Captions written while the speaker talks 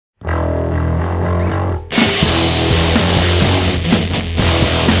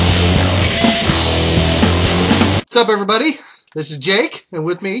What's up, everybody? This is Jake, and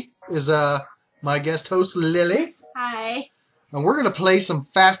with me is my guest host, Lily. Hi. And we're going to play some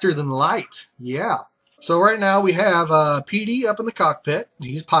Faster Than Light. Yeah. So right now we have PD up in the cockpit.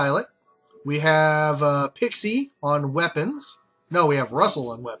 He's pilot. We have Pixie on weapons. No, we have Russell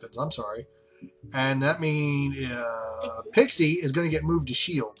on weapons. I'm sorry. And that means Pixie is going to get moved to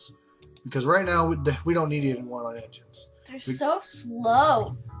shields. Because right now we don't need anyone on engines. They're so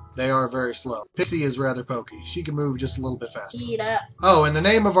slow. They are very slow. Pixie is rather pokey. She can move just a little bit faster. Eat up. Oh, and the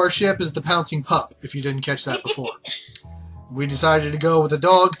name of our ship is the Pouncing Pup, if you didn't catch that before. We decided to go with a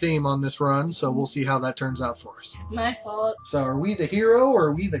dog theme on this run, so we'll see how that turns out for us. My fault. So are we the hero, or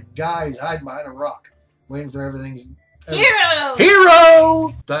are we the guys hiding behind a rock, waiting for everything's... Hero! Hero!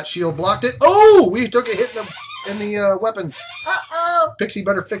 That shield blocked it. Oh! We took a hit in the weapons. Uh-oh. Pixie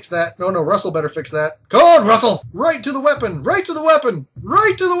better fix that. No, Russell better fix that. Come on, Russell! Right to the weapon! Right to the weapon!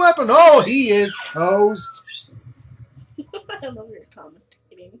 Right to the weapon! Oh, he is toast. I love your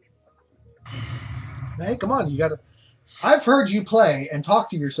commentating. Hey, come on, you gotta... I've heard you play and talk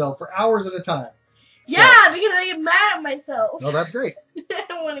to yourself for hours at a time. Yeah, because I get mad at myself. Oh, that's great. I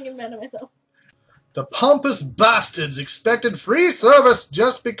don't want to get mad at myself. The pompous bastards expected free service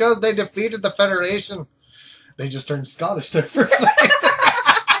just because they defeated the Federation. They just turned Scottish there for a second.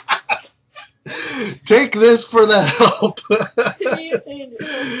 Take this for the help. For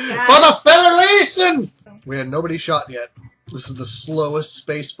the Federation! We had nobody shot yet. This is the slowest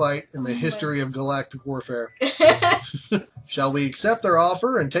space fight in the history of galactic warfare. Shall we accept their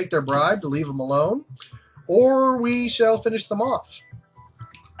offer and take their bribe to leave them alone? Or we shall finish them off?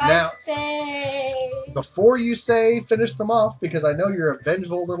 Now, I say... before you say finish them off, because I know you're a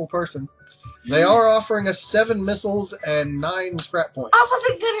vengeful little person, they are offering us 7 missiles and 9 scrap points. I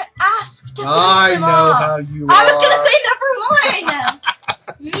wasn't going to ask to finish I them know off. how you I was are. going to say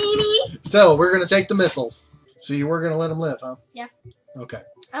number 1. Meanie. So, we're going to take the missiles. So you were going to let them live, huh? Yeah. Okay.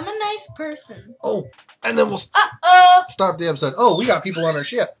 I'm a nice person. Oh, and then we'll Uh-oh. start the episode. Oh, we got people on our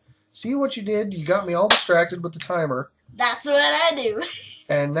ship. See what you did? You got me all distracted with the timer. That's what I do.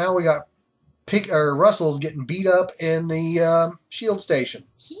 And now we got Russell's getting beat up in the shield station.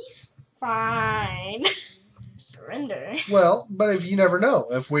 He's fine. Surrender. Well, but if you never know.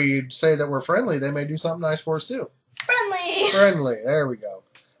 If we say that we're friendly, they may do something nice for us too. Friendly. Friendly. There we go.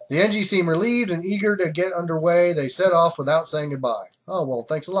 The NG seem relieved and eager to get underway. They set off without saying goodbye. Oh, well,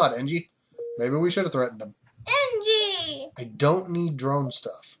 thanks a lot, NG. Maybe we should have threatened them. NG. I don't need drone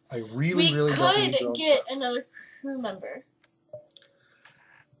stuff. I really don't need drone We could get stuff. another crew member.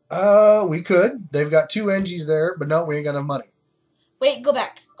 We could. They've got 2 NGs there, but no, we ain't got enough money. Wait, go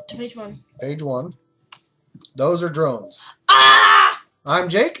back to page 1. Page 1. Those are drones. Ah! I'm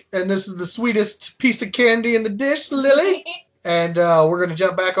Jake, and this is the sweetest piece of candy in the dish, Lily. And we're going to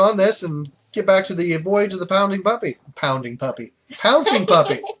jump back on this and get back to the voyage of the pouncing puppy.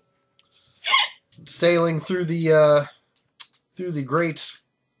 Sailing through the great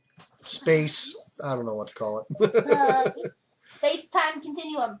space. I don't know what to call it. Space-time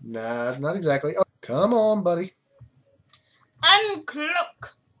continuum. Nah, not exactly. Oh, come on, buddy.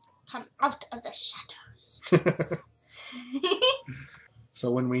 Uncloak. Come out of the shadows. So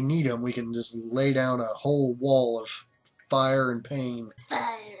when we need them, we can just lay down a whole wall of fire and pain. Fire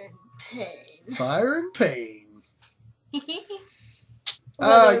and pain. Fire and pain.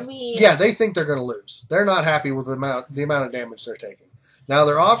 Yeah. Yeah, they think they're going to lose. They're not happy with the amount of damage they're taking. Now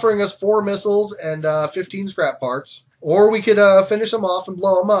they're offering us 4 missiles and 15 scrap parts, or we could finish them off and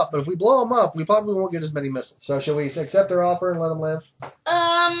blow them up. But if we blow them up, we probably won't get as many missiles. So shall we accept their offer and let them live?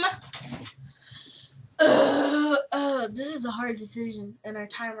 This is a hard decision, and our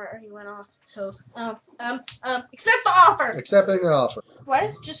timer already went off. So, accept the offer. Accepting the offer. Why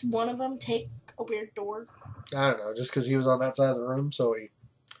does just one of them take a weird door? I don't know, just because he was on that side of the room, so he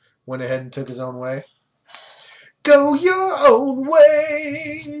went ahead and took his own way. Go your own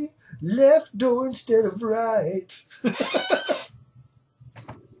way, left door instead of right.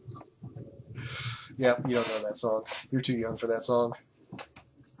 Yep, you don't know that song. You're too young for that song.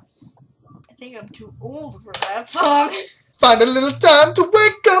 I think I'm too old for that song. Find a little time to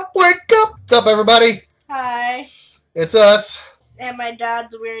wake up, wake up. What's up, everybody? Hi. It's us. And my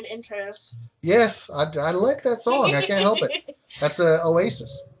dad's weird interests. Yes, I like that song. I can't help it. That's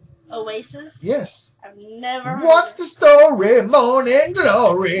Oasis. Oasis? Yes. I've never heard What's the story? Morning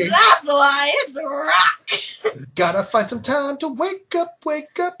glory. That's why it's rock. Gotta find some time to wake up,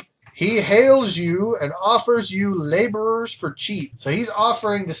 wake up. He hails you and offers you laborers for cheap. So he's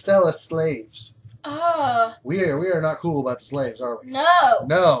offering to sell us slaves. We are not cool about the slaves, are we? No.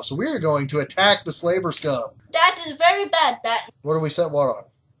 No, so we are going to attack the slaver scum. That is very bad. That. What do we set what on?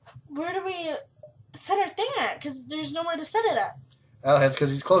 Where do we... set our thing at? Because there's nowhere to set it at. Oh, that's because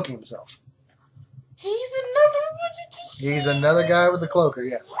he's cloaking himself. He's another. He's another guy with a cloaker,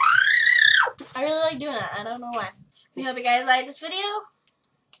 yes. I really like doing that. I don't know why. We hope you guys like this video.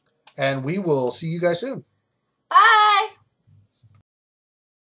 And we will see you guys soon. Bye.